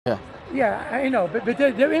Yeah, I know, but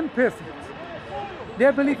they're imperfect.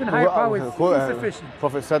 Their belief in higher power is insufficient.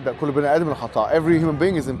 Prophet said that كل بني آدم خطاء. Every human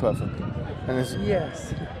being is imperfect. And it's,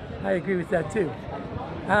 yes, I agree with that too.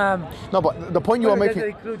 no, but the point you are making. Does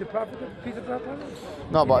that include the prophet, piece of prophet?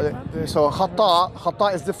 No, but so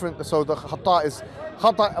khata is different. So the khata is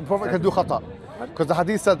khata. A prophet can do khata, because the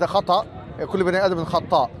hadith said the khata. كل بني آدم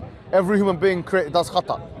خطاء. Every human being does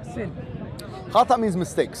khata. Sin. Khata means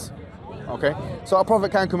mistakes. Okay, so a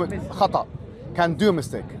prophet can commit khata, can do a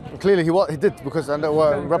mistake. Clearly he did, because there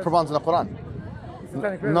were reprimands in the Quran.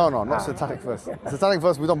 No, not satanic verse. Satanic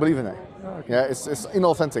verse, we don't believe in it. Okay. Yeah, it's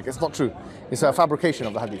inauthentic. It's not true. It's a fabrication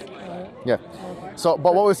of the hadith. Yeah. So,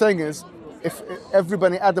 but what we're saying is, if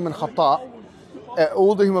everybody Adam and khata,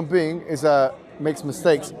 all the human being makes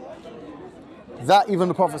mistakes. That even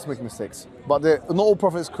the prophets make mistakes, but not all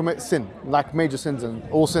prophets commit sin, like major sins and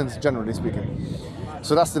all sins, generally speaking.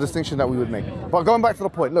 So that's the distinction that we would make. But going back to the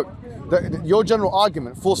point, look, your general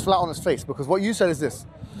argument falls flat on its face, because what you said is this: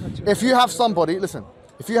 if you have somebody, listen,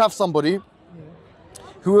 if you have somebody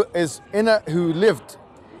who lived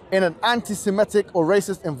in an anti-Semitic or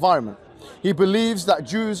racist environment, he believes that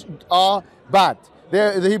Jews are bad.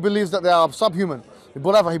 He believes that they are subhuman,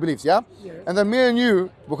 whatever he believes, yeah. And then me and you,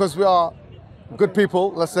 because we are good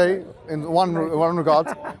people, let's say, in one regard,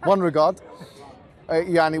 we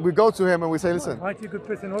go to him and we say, listen. Aren't you a good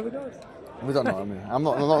person in all regards? We don't know. I mean, I'm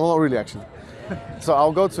not really actually. So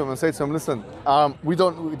I'll go to him and say to him, listen,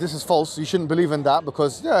 this is false. You shouldn't believe in that,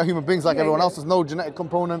 because human beings like everyone else. There's no genetic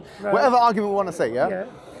component. Right. Whatever argument we want to say, yeah.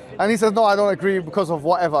 And he says, no, I don't agree because of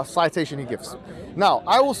whatever citation he gives. Now,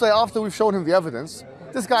 I will say, after we've shown him the evidence,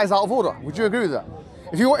 this guy is out of order. Would you agree with that?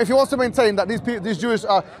 If he wants to maintain that these Jewish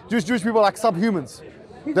people are like subhumans,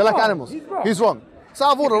 they're like animals, he's wrong. It's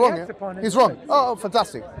out of order, wrong, yeah? He's wrong. Oh,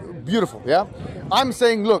 fantastic. Beautiful, yeah? I'm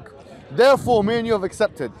saying, look, therefore, me and you have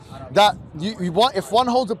accepted that if one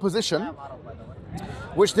holds a position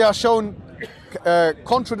which they are shown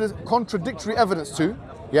contradictory evidence to,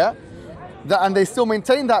 yeah, and they still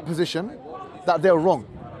maintain that position, that they're wrong.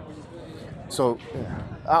 So,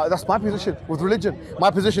 that's my position with religion.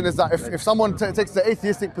 My position is that if someone takes the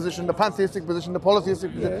atheistic position, the pantheistic position, the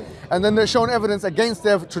polytheistic position, and then they're shown evidence against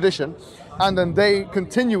their tradition, and then they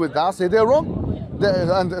continue with that, say they're wrong.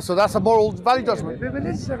 And so that's a moral value judgment. But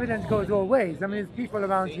religious evidence goes all ways. I mean, there's people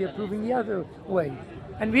around here proving the other way.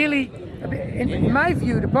 And really, in my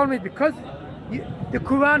view, the problem is because the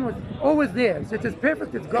Quran was always there, so it's as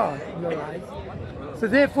perfect as God in your eyes. So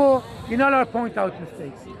therefore, you're not allowed to point out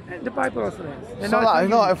mistakes. And the Bible also has.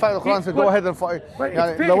 No, in fact, the Quran says, go ahead and fight. But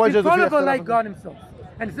it's followable like God himself.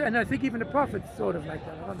 And I think even the prophets sort of like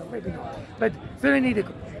that. I don't know, maybe not. But certainly,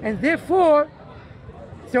 and therefore,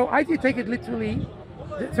 so I do take it literally.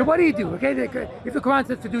 So what do you do? Okay, if the Quran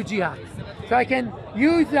says to do jihad, so I can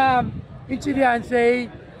use Inchidia and say,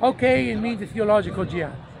 okay, it means a theological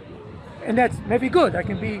jihad, and that's maybe good. I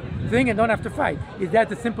can be thing and don't have to fight. Is that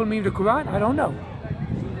the simple meaning of the Quran? I don't know.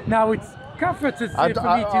 Now it's comfort for me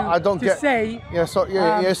to say. Yeah, so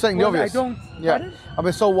you're saying the obvious. I don't. Yeah. Pardon? I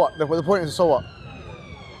mean, so what? The point is, so what?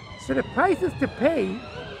 So the prices to pay.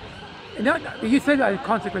 You said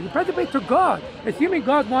consequence. The price to pay to God. Assuming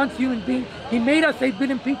God wants human beings, He made us 8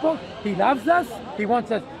 billion people. He loves us. He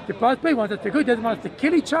wants us to prosper. He wants us to go. He doesn't want us to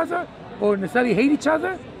kill each other or necessarily hate each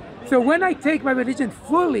other. So when I take my religion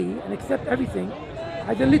fully and accept everything,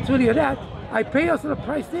 I do literally that. I pay also a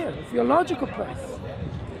price there, a theological price.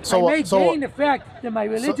 So I may gain the fact that my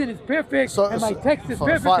religion is perfect and my text is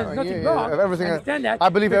perfect. There's nothing wrong. I understand that. I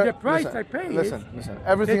believe but the price I pay listen.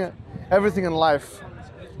 Everything in life.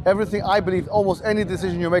 Everything, I believe, almost any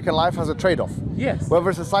decision you make in life has a trade-off. Yes. Whether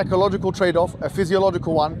it's a psychological trade-off, a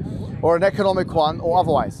physiological one, or an economic one, or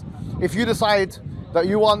otherwise. If you decide that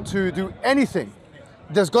you want to do anything,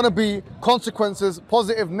 there's going to be consequences,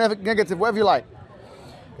 positive, negative, whatever you like.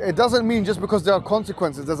 It doesn't mean just because there are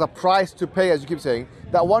consequences, there's a price to pay, as you keep saying,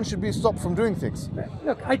 that one should be stopped from doing things.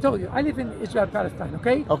 Look, I told you, I live in Israel, Palestine,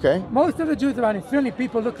 okay? Okay. Most of the Jews around here, certainly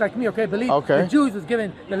people look like me, okay? Believe the Jews was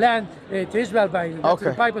given the land to Israel by,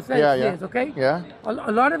 the Bible says, years, okay? Yeah.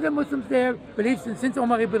 A lot of the Muslims there believe since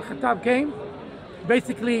Umar ibn Khattab came,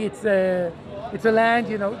 basically it's a land,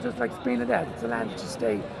 just like Spain and that. It's a land that you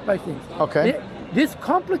stay by things. Okay. This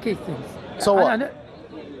complicates things. So what?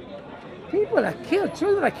 People are killed,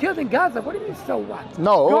 children are killed in Gaza. What do you mean, so what?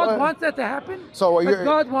 No. God wants that to happen?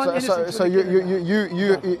 God wants innocent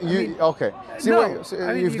children. Okay.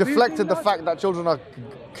 You've deflected the fact that children are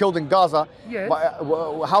killed in Gaza. Yes.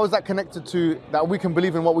 But how is that connected to that we can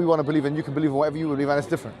believe in what we want to believe in, you can believe in whatever you believe, and it's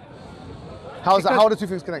different? How are the two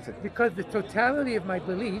things connected? Because the totality of my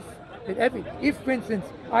belief, that if, for instance,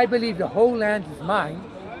 I believe the whole land is mine,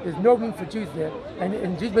 there's no room for Jews there,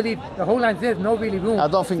 and Jews believe the whole land there's no really room. I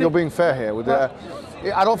don't think you're being fair here. With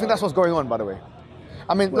I don't think that's what's going on, by the way.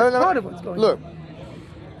 I mean, part of what's going on.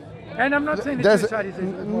 And I'm not saying the Jewish side is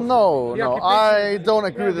no, I don't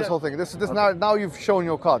agree with this whole thing. This now you've shown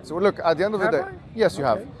your cards. So look, at the end of the day, yes, you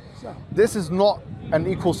have. So. This is not an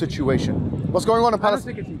equal situation. What's going on in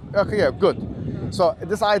Palestine? Okay, yeah, good. So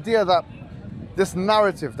this idea that this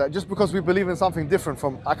narrative that just because we believe in something different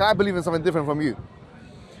from, like I believe in something different from you.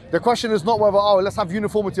 The question is not whether let's have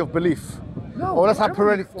uniformity of belief, or let's have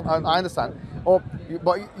parity. I understand.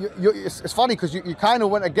 But it's funny because you kind of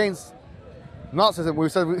went against Nazism. We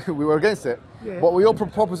said we were against it, but your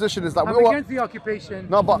proposition is that we're against the occupation.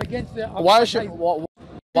 No, but why is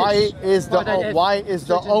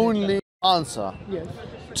the only answer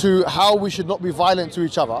to how we should not be violent to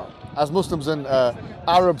each other as Muslims and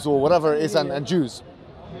Arabs or whatever it is and Jews?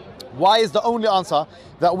 Why is the only answer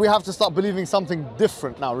that we have to start believing something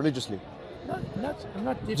different now religiously? I'm not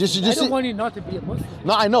different. I don't want you not to be a Muslim.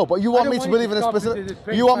 No, I know, but you want me to believe in a specific.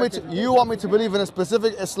 You want me to believe in a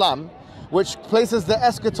specific Islam, which places the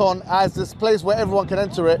eschaton as this place where everyone can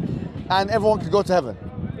enter it, and everyone can go to heaven.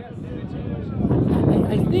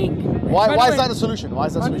 I think. Why is that the solution? Why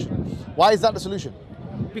is that the solution? Why is that the solution?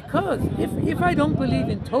 Because if I don't believe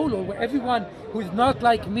in total, where everyone who's not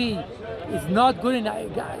like me is not good in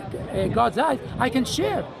God's eyes, I can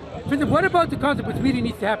share. For instance, what about the concept which really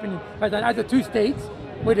needs to happen in either two states,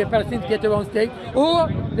 where the Palestinians get their own state, or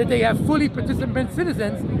that they have fully participant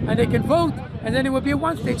citizens and they can vote, and then it will be a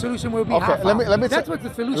one-state solution where it will be half. That's what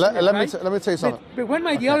the solution is, let me tell you something. But when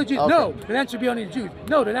my ideology is no, the land should be only the Jews.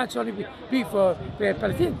 No, the land should only be for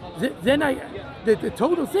Palestinians. Then the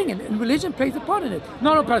total thing, and religion plays a part in it.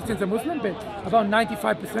 Not all Palestinians are Muslim, but about 95%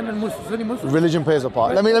 are Sunni Muslims. Religion plays a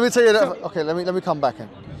part. Let me tell you that. Okay, let me come back in.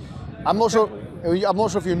 I'm not sure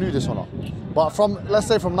if you knew this or not, but let's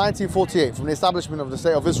say from 1948, from the establishment of the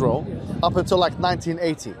State of Israel up until like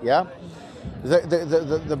 1980,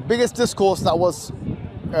 the biggest discourse that was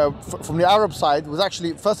from the Arab side was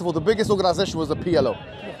actually, first of all, the biggest organization was the PLO,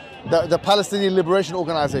 the Palestinian Liberation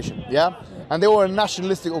Organization, and they were a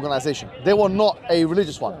nationalistic organization. They were not a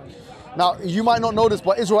religious one. Now, you might not know this,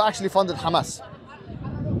 but Israel actually funded Hamas.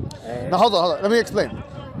 Now, hold on, let me explain.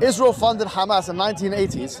 Israel funded Hamas in the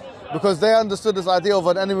 1980s because they understood this idea of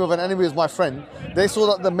an enemy is my friend. They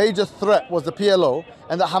saw that the major threat was the PLO,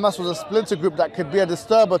 and that Hamas was a splinter group that could be a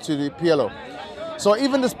disturber to the PLO. So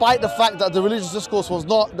even despite the fact that the religious discourse was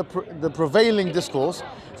not the prevailing discourse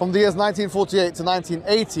from the years 1948 to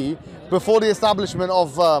 1980, before the establishment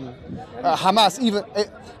of Hamas,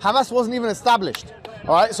 Hamas wasn't even established.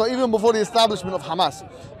 All right, so even before the establishment of Hamas,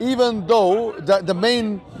 even though the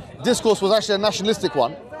main discourse was actually a nationalistic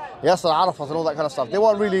one, Yasser Arafat and all that kind of stuff, they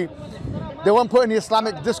weren't putting the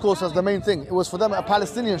Islamic discourse as the main thing. It was for them a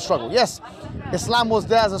Palestinian struggle. Yes, Islam was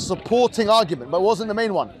there as a supporting argument, but it wasn't the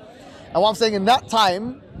main one. And what I'm saying, in that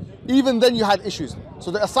time, even then you had issues.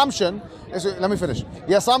 So the assumption is, let me finish.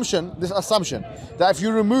 This assumption that if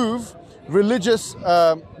you remove religious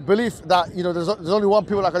belief that there's only one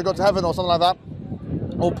people that can go to heaven or something like that,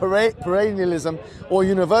 or perennialism or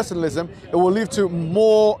universalism, it will lead to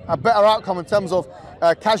a better outcome in terms of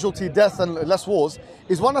casualty, deaths, and less wars,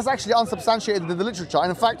 is one that's actually unsubstantiated in the literature, and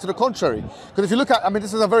in fact to the contrary. Because if you look at,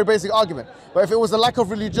 this is a very basic argument, but if it was a lack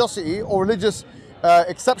of religiosity or religious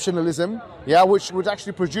exceptionalism, which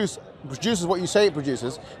actually produces what you say it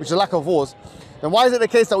produces, which is a lack of wars, then why is it the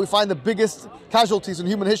case that we find the biggest casualties in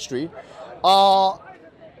human history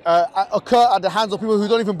occur at the hands of people who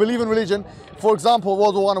don't even believe in religion? For example,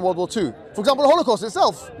 World War I and World War II. For example, the Holocaust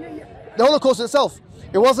itself. The Holocaust itself.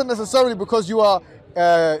 It wasn't necessarily because you are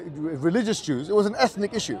religious Jews. It was an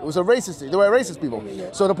ethnic issue. It was a racist issue. They were racist people.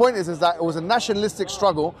 So the point is that it was a nationalistic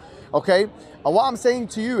struggle, okay? And what I'm saying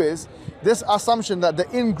to you is this assumption that the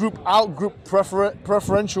in-group, out-group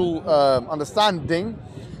preferential understanding,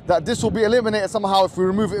 that this will be eliminated somehow if we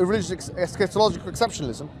remove religious eschatological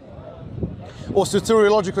exceptionalism or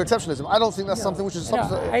soteriological exceptionalism. I don't think that's something which is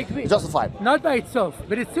justified. Not by itself,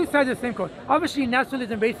 but it's two sides of the same coin. Obviously,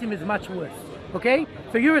 nationalism, racism is much worse. Okay,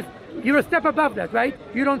 so you're a step above that, right?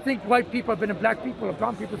 You don't think white people have been black people or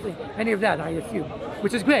brown people think any of that, I assume,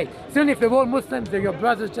 which is great. Certainly, if they're all Muslims, they're your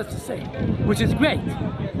brothers just the same, which is great.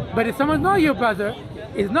 But if someone's not your brother,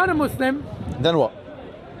 is not a Muslim, then what?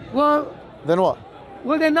 Well, then what?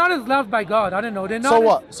 Well, they're not as loved by God. I don't know. They're not. So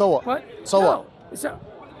what? So what? What? So no. what? So,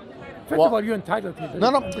 first of all, you're entitled to it.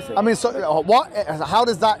 No. So what? How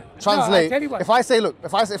does that translate? No, tell you what. If I say, look,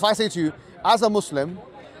 if I say to you, as a Muslim,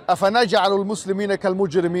 أَفَنَجْعَلُ الْمُسْلِمِينَ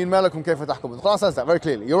كَالْمُجْرِمِينَ مَا لَكُمْ كَيْفَ تَحْكُمُونَ? The Quran says that very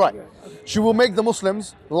clearly. You're right. She will make the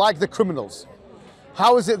Muslims like the criminals.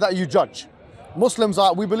 How is it that you judge? Muslims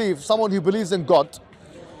are, we believe, someone who believes in God.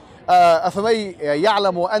 أفمن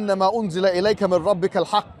يعلم أن ما أنزل إليك من ربك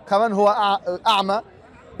الحق كمن هو أعمى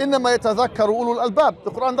إنما يتذكر أولو الألباب.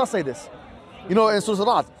 The Quran does say this. You know, in Surah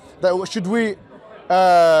Ra'd, that should we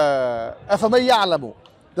أفمن يعلم,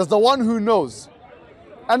 does the one who knows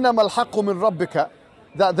أنما الحق من ربك,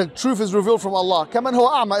 that the truth is revealed from Allah, كمن هو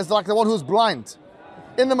أعمى, is like the one who is blind.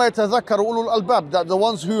 إنما يتذكر أولو الألباب, that the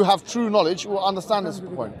ones who have true knowledge will understand this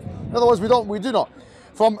point. In other words, we do not.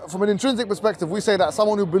 From an intrinsic perspective, we say that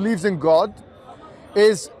someone who believes in God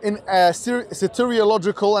is in a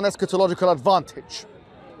soteriological and eschatological advantage.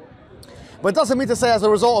 But it doesn't mean to say as a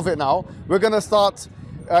result of it now, we're going to start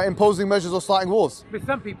imposing measures or starting wars. But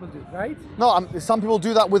some people do, right? No, some people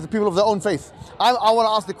do that with the people of their own faith. I want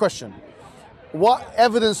to ask the question, what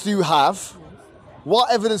evidence do you have?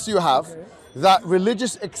 What evidence do you have that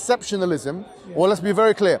religious exceptionalism, or let's be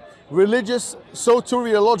very clear, religious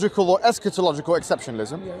soteriological or eschatological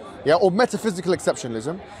exceptionalism, or metaphysical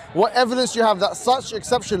exceptionalism, what evidence do you have that such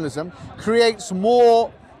exceptionalism creates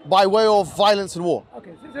more by way of violence and war?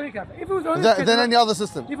 Okay, so if it was only than any other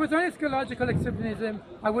system. If it was only eschatological exceptionalism,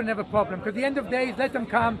 I wouldn't have a problem, because at the end of the day, let them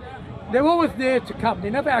come. They're always there to come. They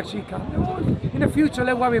never actually come. They're always, in the future,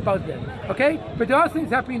 let's worry about them. Okay? But there are things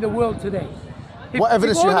happening in the world today. What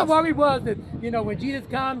evidence do you have? All the worry was that, when Jesus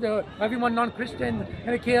comes, everyone non-Christian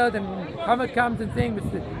and killed, and Muhammad comes and things,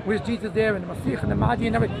 with Jesus there, and the Masih and the Mahdi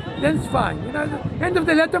and everything, then it's fine. The end of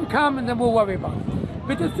the day, let them come, and then we'll worry about it.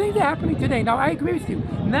 But the things that are happening today, now I agree with you,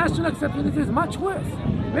 national acceptance is much worse.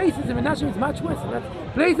 Racism and nationalism is much worse, and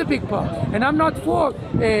that plays a big part. And I'm not for,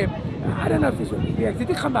 I don't know if this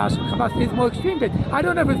is Hamas is more extreme, but I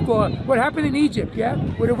don't know if it's for what happened in Egypt,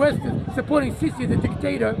 where the West is supporting Sisi, the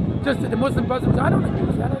dictator, just the Muslim Muslims. I don't agree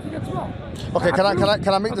with that. I think that's wrong. Okay,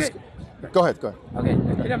 can I make this? Go ahead.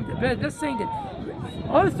 Okay, I'm just saying that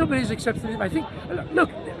also religious exceptionalism, I think, look,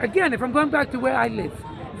 again, if I'm going back to where I live,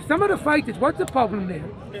 if some of the fighters, what's the problem there?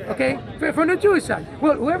 Okay, from the Jewish side,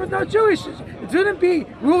 well, whoever's not Jewish shouldn't be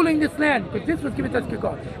ruling this land, because this was given to us by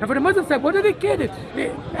God. And for the Muslim side, what do they get?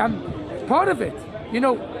 Part of it,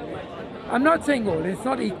 I'm not saying all, it's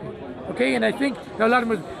not equal, okay? And I think there are a lot of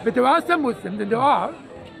Muslims, but there are some Muslims, and there are,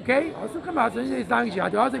 okay, also come out, Islamic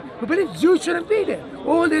Jihad, who believe Jews shouldn't be there.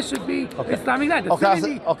 All this should be Islamic land.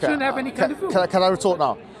 Shouldn't have any kind of food. Can I retort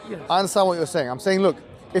now? Yes. I understand what you're saying. I'm saying, look,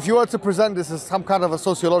 if you were to present this as some kind of a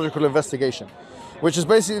sociological investigation, which is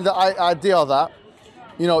basically the idea that,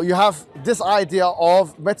 you have this idea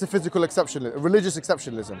of metaphysical exceptionalism, religious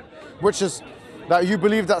exceptionalism, which is that you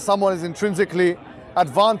believe that someone is intrinsically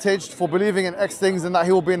advantaged for believing in X things and that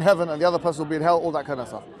he will be in heaven and the other person will be in hell, all that kind of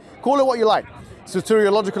stuff. Call it what you like.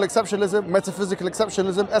 Soteriological exceptionalism, metaphysical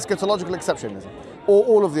exceptionalism, eschatological exceptionalism, or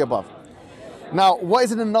all of the above. Now, what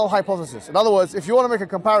is in a null hypothesis? In other words, if you want to make a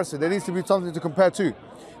comparison, there needs to be something to compare to.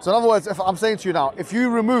 So in other words, if I'm saying to you now, if you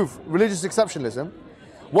remove religious exceptionalism,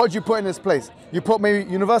 what do you put in its place? You put maybe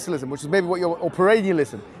universalism, which is maybe or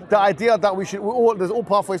perennialism. The idea that there's all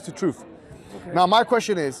pathways to truth. Okay. Now, my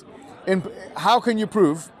question is, how can you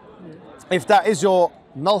prove, if that is your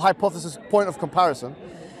null hypothesis point of comparison,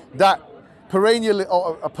 that a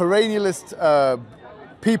perennialist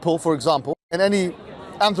people, for example, in any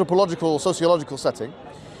anthropological or sociological setting,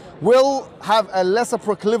 will have a lesser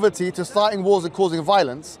proclivity to starting wars and causing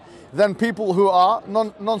violence than people who are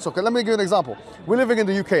non-so. Let me give you an example. We're living in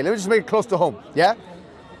the UK. Let me just make it close to home.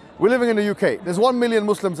 We're living in the UK. There's 1 million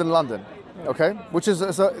Muslims in London, okay? Which is,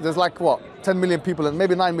 there's like what, 10 million people and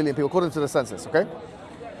maybe 9 million people according to the census, okay?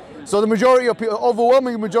 So the majority of people,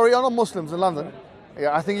 overwhelming majority are not Muslims in London.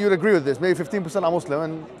 Yeah, I think you'd agree with this. Maybe 15% are Muslim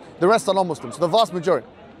and the rest are non-Muslims. So the vast majority.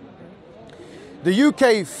 The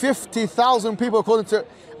UK, 50,000 people,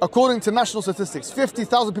 according to national statistics,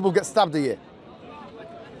 50,000 people get stabbed a year.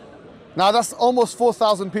 Now that's almost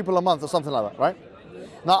 4,000 people a month or something like that, right?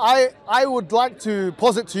 Now I would like to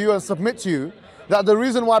posit to you and submit to you that the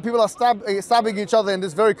reason why people are stabbing each other in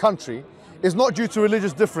this very country is not due to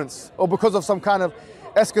religious difference or because of some kind of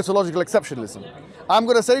eschatological exceptionalism. I'm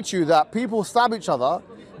going to say to you that people stab each other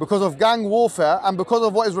because of gang warfare and because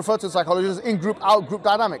of what is referred to in psychology as in-group, out-group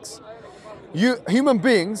dynamics. Human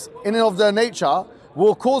beings, in and of their nature,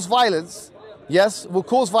 will cause violence, will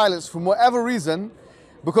cause violence from whatever reason,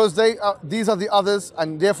 because these are the others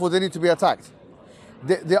and therefore they need to be attacked.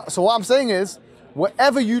 So what I'm saying is,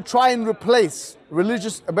 whatever you try and replace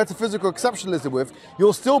religious and metaphysical exceptionalism with,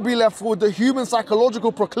 you'll still be left with the human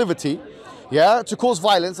psychological proclivity, to cause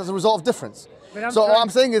violence as a result of difference. So what I'm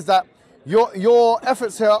saying is that your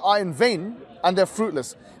efforts here are in vain and they're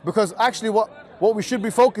fruitless, because actually what we should be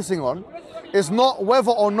focusing on is not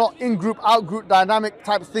whether or not in-group, out-group dynamic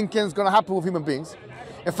type thinking is going to happen with human beings.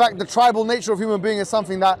 In fact, the tribal nature of human being is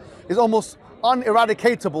something that is almost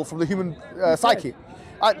uneradicatable from the human psyche.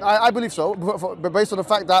 I believe so, but based on the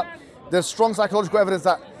fact that there's strong psychological evidence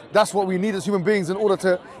that that's what we need as human beings in order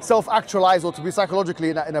to self-actualize or to be psychologically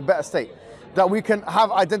in a better state. That we can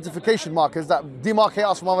have identification markers that demarcate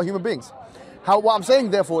us from other human beings. What I'm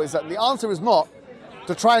saying, therefore, is that the answer is not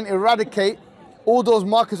to try and eradicate all those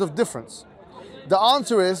markers of difference. The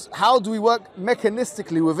answer is, how do we work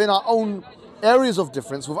mechanistically within our own areas of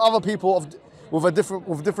difference with other people, with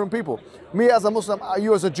different people? Me as a Muslim,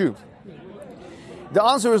 you as a Jew. The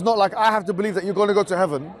answer is not like I have to believe that you're going to go to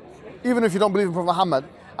heaven, even if you don't believe in Prophet Muhammad.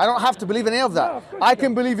 I don't have to believe in any of that. No, I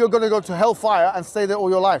can believe you're going to go to hellfire and stay there all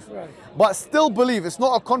your life. Right. But still believe, it's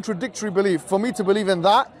not a contradictory belief for me to believe in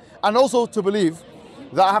that, and also to believe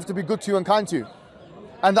that I have to be good to you and kind to you.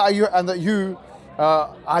 And that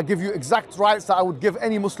I give you exact rights that I would give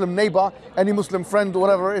any Muslim neighbor, any Muslim friend, or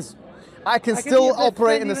whatever it is. I can still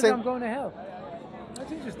operate in the same. I'm going to hell.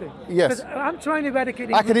 That's interesting. Yes. 'Cause I'm trying to eradicate.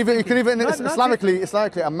 You can even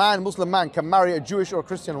Islamically, a Muslim man can marry a Jewish or a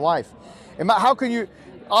Christian wife. How can you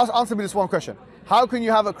answer me this one question? How can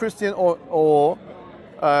you have a Christian or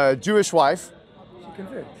Jewish wife? She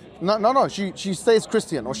converts. No. She stays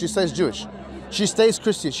Christian or she stays Jewish. She stays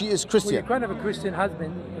Christian. She is Christian. Well, you can't have a Christian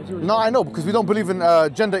husband. A Jewish no, I know, because we don't believe in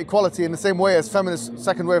gender equality in the same way as feminists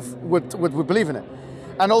second wave would believe in it.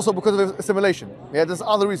 And also because of assimilation. Yeah, there's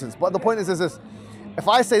other reasons. But the point is this. If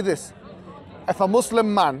I say this, if a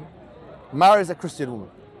Muslim man marries a Christian woman,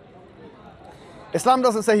 Islam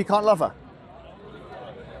doesn't say he can't love her.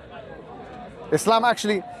 Islam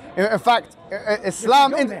actually, in fact,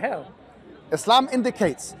 Islam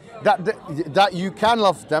indicates that you can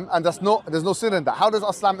love them, and there's no sin in that. How does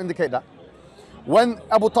Islam indicate that? When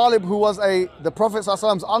Abu Talib, who was the Prophet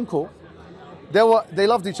ﷺ's uncle, they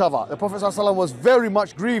loved each other. The Prophet ﷺ was very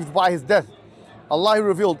much grieved by his death. Allah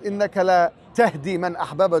revealed, إِنَّكَ لَا تَهْدِي مَنْ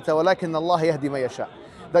أَحْبَبْتَ وَلَكِنَّ اللَّهَ يَهْدِي مَن يَشَاءُ.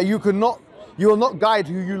 That you will not guide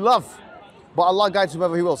who you love, but Allah guides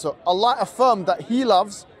whomever He will. So Allah affirmed that He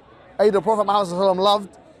loves, the Prophet Muhammad ﷺ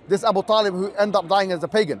loved this Abu Talib who ended up dying as a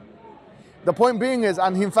pagan. The point being is,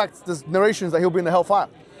 and in fact there's narrations that he'll be in the hellfire.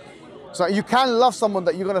 So you can love someone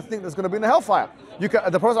that you're going to think that's going to be in the hellfire.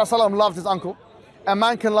 The Prophet ﷺ loved his uncle. A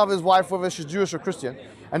man can love his wife whether she's Jewish or Christian.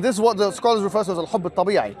 And this is what the scholars refer to as al-hubb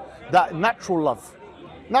al-tabi'i, that natural love.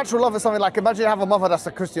 Natural love is something like, imagine you have a mother that's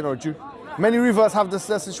a Christian or a Jew. Many reverts have this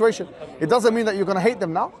situation. It doesn't mean that you're going to hate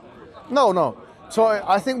them now. No. So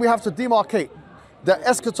I think we have to demarcate the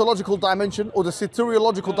eschatological dimension or the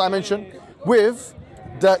soteriological dimension with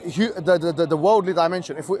the worldly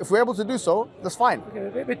dimension. If we're able to do so, that's fine.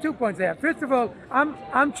 Okay, but 2 points there. First of all,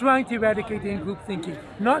 I'm trying to eradicate the in-group thinking,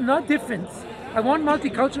 not difference. I want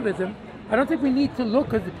multiculturalism. I don't think we need to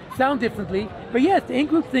look or sound differently. But yes, the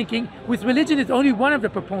in-group thinking, which religion is only one of the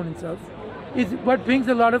proponents of, is what brings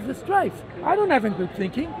a lot of the strife. I don't have in-group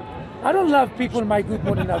thinking. I don't love people in my group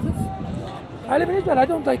more than others. I live in Israel. I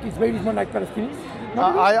don't like Israelis more like Palestinians.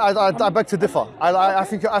 I beg to differ. I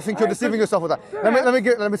think you're deceiving yourself with that.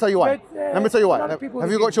 Let me tell you why. Let me tell you why.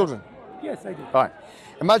 Have you got children? Yes, I do. All right.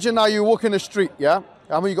 Imagine now you walk in the street, yeah?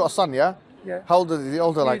 I mean, you got a son, yeah? Yeah. How old is he?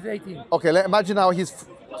 Older, like? He's 18. Okay, imagine now he's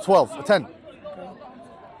 12 or 10. Okay.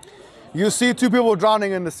 You see two people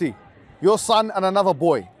drowning in the sea. Your son and another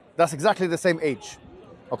boy. That's exactly the same age.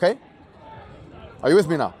 Okay? Are you with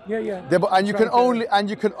me now? Yeah. And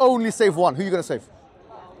you can only save one. Who are you going to save?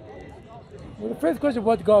 Well, the first question: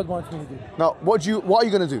 what God wants me to do. Now, what are you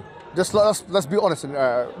going to do? Just let's be honest.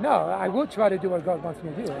 No, I will try to do what God wants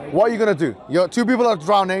me to do. What are you going to do? Your two people are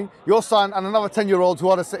drowning. Your son and another 10-year-old who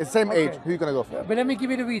are the same age. Who are you going to go for? But let me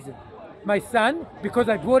give you the reason. My son, because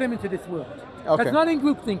I brought him into this world. Okay. That's not in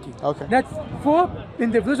group thinking. Okay. That's for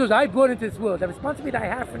individuals I brought into this world. The responsibility I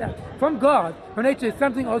have for that from God, from nature, is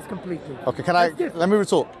something else completely. Okay, let me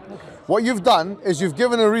retort. Okay. What you've done is you've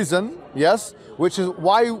given a reason, yes, which is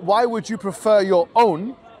why would you prefer your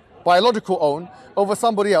own, biological own, over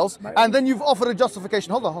somebody else, and then you've offered a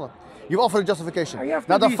justification. Hold on. You've offered a justification.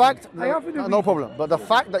 Now the fact, no problem, but the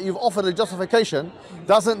fact that you've offered a justification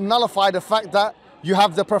doesn't nullify the fact that you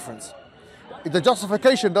have the preference. The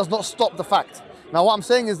justification does not stop the fact. Now what I'm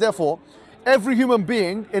saying is, therefore, every human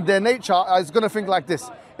being in their nature is going to think like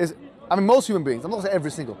this. Most human beings, I'm not saying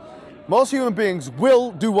every single, most human beings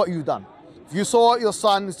will do what you've done. If you saw your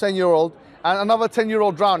son who's 10-year-old and another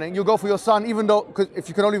 10-year-old drowning, you'll go for your son, even though, if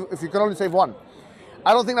you can only save one.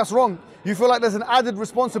 I don't think that's wrong. You feel like there's an added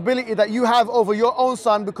responsibility that you have over your own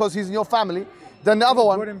son because he's in your family, than the other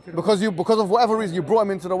one, because of whatever reason you brought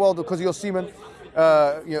him into the world, because of your semen,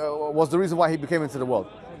 was the reason why he became into the world,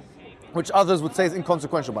 which others would say is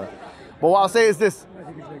inconsequential. But what I'll say is this.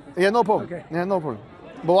 Yeah, no problem. Okay. Yeah, no problem.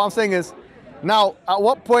 But what I'm saying is, now, at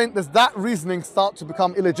what point does that reasoning start to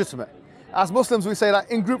become illegitimate? As Muslims, we say that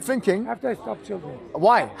in group thinking. After I stop children.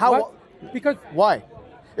 Why? How? What? Because. Why?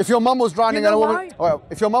 If your mum was drowning and a woman, well,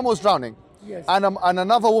 if your mum was drowning, yes. and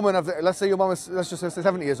another woman of, let's say your mum is, let's just say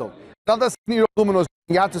 70 years old, another 70-year-old woman was,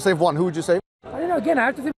 you had to save one. Who would you save? I don't know. Again, I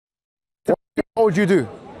have to say. What would you do?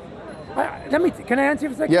 Can I answer you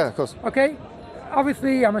for a second? Yeah, of course. Okay.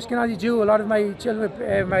 Obviously, I'm Ashkenazi Jew. A lot of my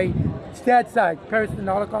children, my dad's side, perished in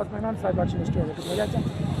the Holocaust. My mom's side, Russian Australia.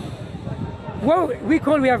 Well,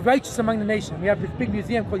 we have righteous among the nation. We have this big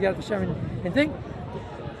museum called Yad Vashem and thing.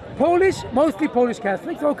 Polish, mostly Polish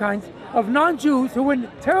Catholics, all kinds of non-Jews who were in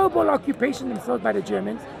terrible occupation themselves by the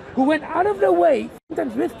Germans, who went out of their way,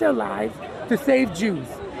 sometimes risked their lives to save Jews.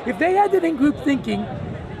 If they had it in group thinking,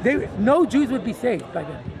 no Jews would be saved by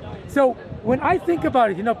them. So when I think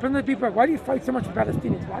about it, presently people are, why do you fight so much for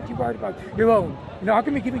Palestinians? Why are you worried about your own? How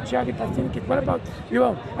come you're giving charity to Palestinian kids? What about your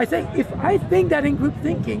own? I say, if I think that in group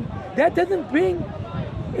thinking, that doesn't bring,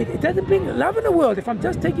 it doesn't bring love in the world. If I'm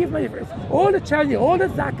just taking all the charity, all the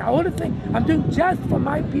zakah, all the thing, I'm doing just for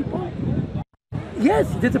my people. Yes,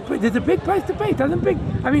 there's a big price to pay. It doesn't bring.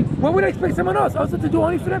 I mean, what would I expect someone else also to do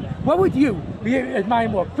only for them? What would you be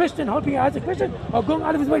admiring more? Christian, helping as a Christian, or going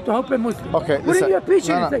out of his way to help a Muslim? Okay, wouldn't you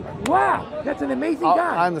appreciate it and say, wow, that's an amazing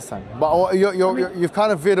guy? I understand, but you've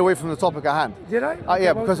kind of veered away from the topic at hand. Did I? Okay,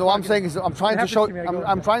 yeah, because what I'm saying is I'm trying to show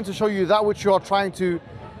you that which you are trying to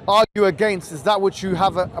argue against is that which you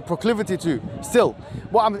have a proclivity to. Still,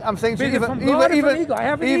 what I'm saying to you, even ego. I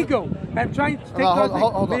have an ego. I'm trying to take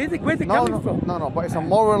those things. Where's it coming from? No, but it's a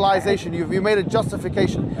moralization. You made a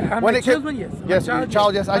justification. When it children, yes. Yes,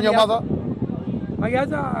 child, yes. And your mother? My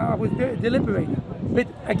other was deliberating. But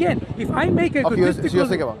again, if I make a let me ask you a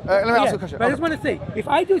question. But I just want to say, if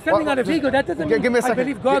I do something out of ego, that doesn't mean I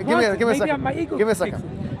believe God wants it. Maybe my ego. Give me a second.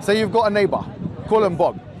 Say you've got a neighbor, call him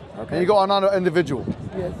Bob. Okay. And you got another individual.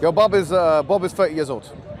 Yes. Your Bob is 30 years old.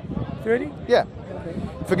 30? Yeah. Okay.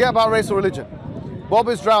 Forget about race or religion. Bob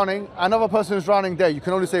is drowning, another person is drowning there. You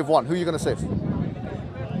can only save one. Who are you going to save? I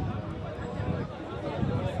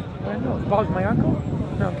don't know. Bob's my uncle?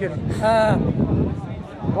 No, I'm kidding.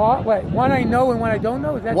 Wait, one I know and one I don't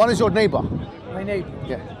know? One is your neighbor. My neighbor.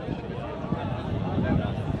 Yeah.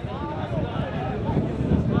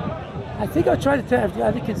 I think I'll try to have the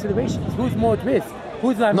other considerations. Who's more at risk?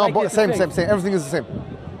 Who's not? No, but same. Everything is the same.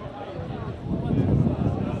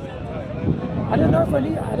 I don't know if I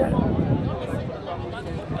need.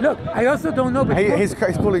 Look, I also don't know. But he's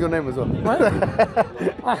calling your name as well. What?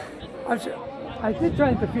 I'm sure. I did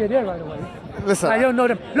try to interfere there right away. Listen, I don't know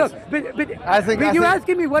them. Look, but you're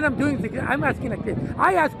asking me what I'm doing. I'm asking like this.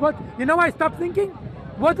 I ask what. I stopped thinking.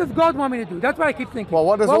 What does God want me to do? That's why I keep thinking. Well,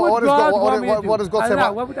 what does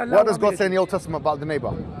God say in the Old Testament about the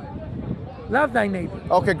neighbor? Love thy neighbor.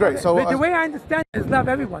 Okay, great. So but the way I understand it is love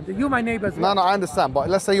everyone. You my neighbor as well. No, I understand. But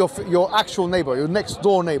let's say your actual neighbor, your next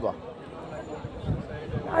door neighbor.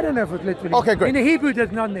 I don't know if it's literally. Okay, great. In the Hebrew,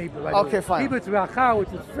 there's not neighbor. Right? Okay, fine. Hebrew, it's racha, which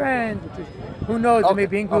is friend, which is who knows,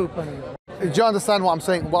 maybe in group. Do you understand what I'm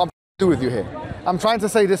saying? What I'm trying to do with you here? I'm trying to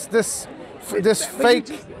say this fake.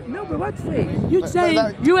 No, but what's fake? You're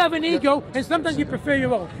saying you have an ego and sometimes you prefer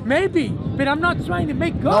your own. Maybe, but I'm not trying to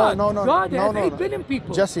make God. No. God has 8 billion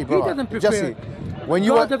people. Jesse, bro. He doesn't prefer. Jesse, when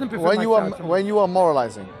you are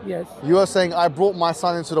moralizing, yes, you are saying I brought my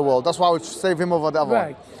son into the world. That's why I would save him over the other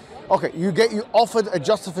one. Okay, you offered a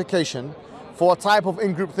justification for a type of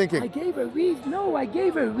in-group thinking. I gave a reason. No, I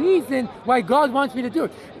gave a reason why God wants me to do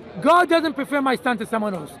it. God doesn't prefer my son to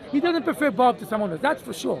someone else. He doesn't prefer Bob to someone else. That's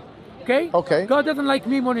for sure. Okay. Okay. God doesn't like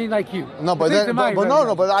me more than he like you. No, but we're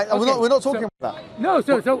not talking about that. No,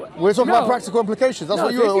 we're talking about practical implications. That's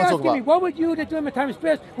what you were talking about. Me, what would you do during my time of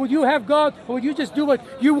stress? Would you have God, or would you just do what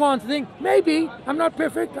you want to think? Maybe. I'm not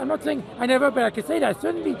perfect. I'm not saying I never, but I can say that I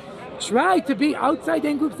certainly try to be outside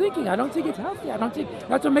in-group thinking. I don't think it's healthy. I don't think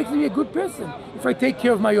that's what makes me a good person. If I take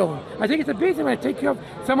care of my own, I think it's a basic when I take care of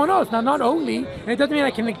someone else. Now, not only, and it doesn't mean I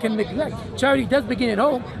can neglect. Charity does begin at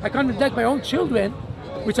home. I can't neglect my own children,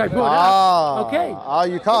 which I brought up. Okay.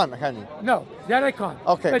 You can't, can you? No, that I can't.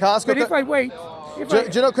 Okay. But if I wait. Do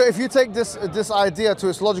you know, if you take this idea to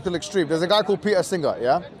its logical extreme, there's a guy called Peter Singer,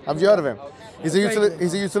 yeah? Have you heard of him? He's a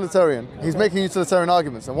utilitarian. He's making utilitarian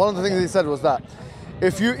arguments. And one of the things he said was that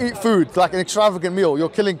if you eat food, like an extravagant meal, you're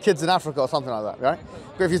killing kids in Africa or something like that, right?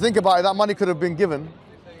 But if you think about it, that money could have been given,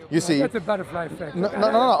 you see. That's a butterfly effect. No,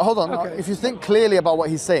 hold on. Okay. If you think clearly about what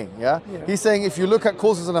he's saying, yeah? He's saying if you look at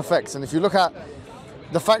causes and effects, and if you look at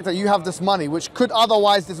the fact that you have this money, which could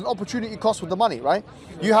otherwise, there's an opportunity cost with the money, right?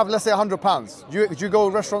 You have, let's say, £100. Do you go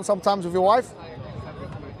to a restaurant sometimes with your wife?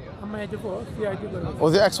 I'm my divorce. Yeah, I did go to a restaurant.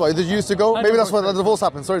 Or the ex-wife? Did you used to go? Maybe that's why the divorce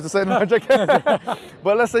happened. Sorry to say, no, I'm joking.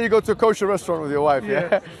 But let's say you go to a kosher restaurant with your wife,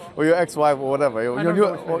 yeah, or your ex-wife or whatever,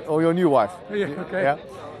 or your new wife. Yeah, okay. Yeah,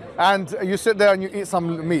 and you sit there and you eat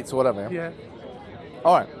some meats or whatever. Yeah.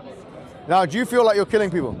 All right. Now, do you feel like you're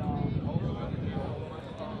killing people?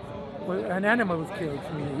 Well, an animal was killed.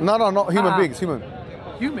 No, not human beings. Humans.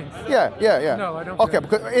 Yeah. No, I don't. Okay,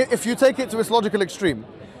 because if you take it to its logical extreme,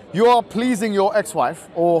 you are pleasing your ex-wife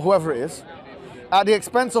or whoever it is at the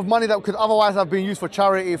expense of money that could otherwise have been used for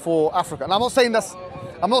charity for Africa. And I'm not saying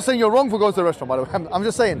you're wrong for going to the restaurant, by the way. I'm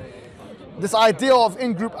just saying this idea of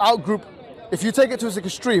in-group, out-group, if you take it to its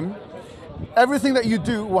extreme, everything that you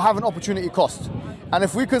do will have an opportunity cost. And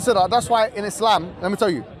if we consider, that's why in Islam, let me tell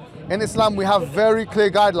you, in Islam we have very clear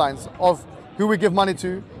guidelines of who we give money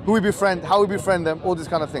to, who we befriend, how we befriend them, all these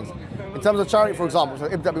kind of things. In terms of charity, for example, so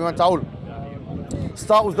ibda biman ta'ul.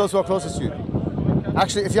 Start with those who are closest to you.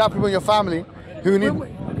 Actually, if you have people in your family who need...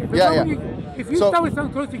 If you start with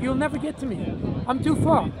someone close to you, you'll never get to me. I'm too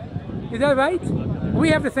far. Is that right? We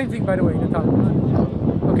have the same thing, by the way, in the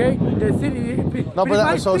Talmud. Okay? The city... No,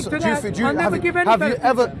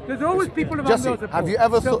 There's always people around Jesse, those have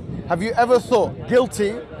you ever thought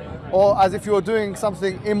guilty or as if you were doing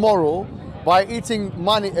something immoral by eating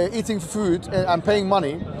food and paying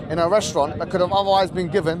money in a restaurant that could have otherwise been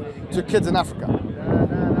given to kids in Africa?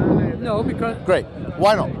 No, because... Great.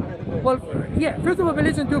 Why not? Well, yeah, first of all,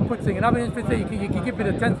 religion do put things, and other religions say you can give it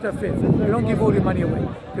a tenth to a fifth. You don't give all your money away,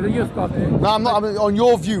 because then you're starting. No, I'm not. I mean, on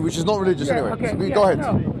your view, which is not religious anyway. Okay, So go ahead.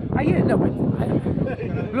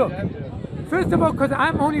 Look, first of all, because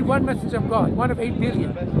I'm only one messenger of God, one of 8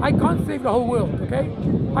 billion. I can't save the whole world, okay?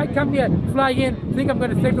 I come here, fly in, think I'm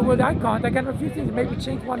going to save the world. I can't. I can a few things, maybe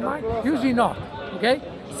change one mind. Usually not, okay?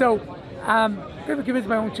 So, I'm going to convince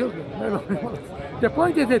my own children. The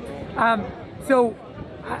point is that,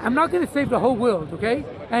 I'm not going to save the whole world, okay?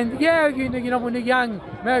 And yeah, you know, when the young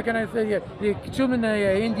American, I say, the children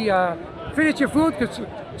in India, finish your food because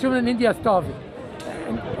children in India are starving.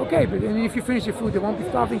 And, okay, but if you finish your food, they won't be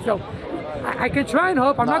starving. So I can try and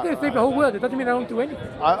hope. I'm not going to save the whole world. It doesn't mean I don't do anything.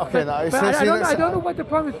 I don't know what the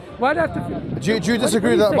problem is. Why do I have to? Do you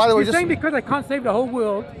disagree that? By the way, you're saying because I can't save the whole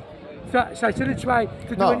world, so I shouldn't try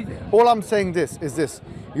to do anything. All I'm saying is this: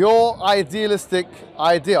 your idealistic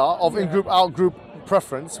idea of in-group, out-group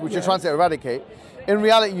preference, which you're trying to eradicate, in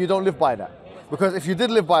reality you don't live by that. Because if you did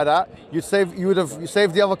live by that, you would have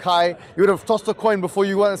saved the other Kai, you would have tossed a coin before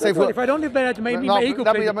you went and saved. If I don't live by that, maybe my ego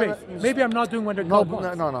plays the pace. Maybe I'm not doing what the God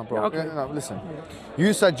wants. No, bro. Okay. No, listen.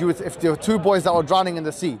 You said if there were 2 boys that were drowning in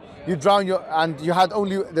the sea, you drown and you had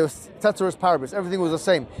only the ceteris paribus, everything was the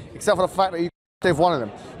same, except for the fact that you save one of them.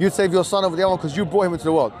 You'd save your son over the other one because you brought him into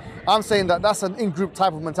the world. I'm saying that that's an in-group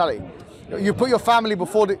type of mentality. You put your family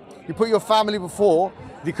before the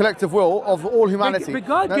collective will of all humanity. But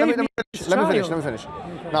God gave me let me finish.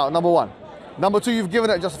 Okay. Now, number 1. Number 2, you've given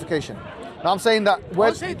it a justification. Now I'm saying that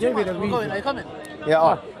Don't say too much. We're going. Are you coming? Yeah,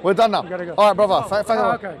 all right. We're done now. Go. All right, brother. Thank you.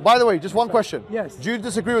 Okay. By the way, just one question. Yes. Do you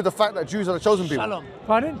disagree with the fact that Jews are the chosen people? Shalom.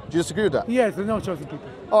 Pardon? Do you disagree with that? Yes, there's no chosen people.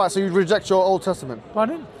 All right, so you reject your Old Testament.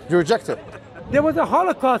 Pardon? You reject it. There was a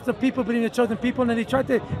holocaust of people being the chosen people, and they tried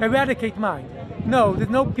to eradicate mine. No, there's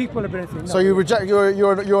no people of anything. No. So you reject I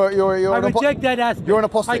reject that aspect. You're an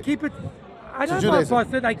apostate. I keep it. I don't know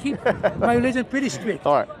apostate. I keep my religion pretty strict.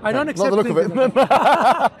 All right. I don't accept Not the look of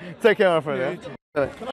it. Take care, my friend. Yeah.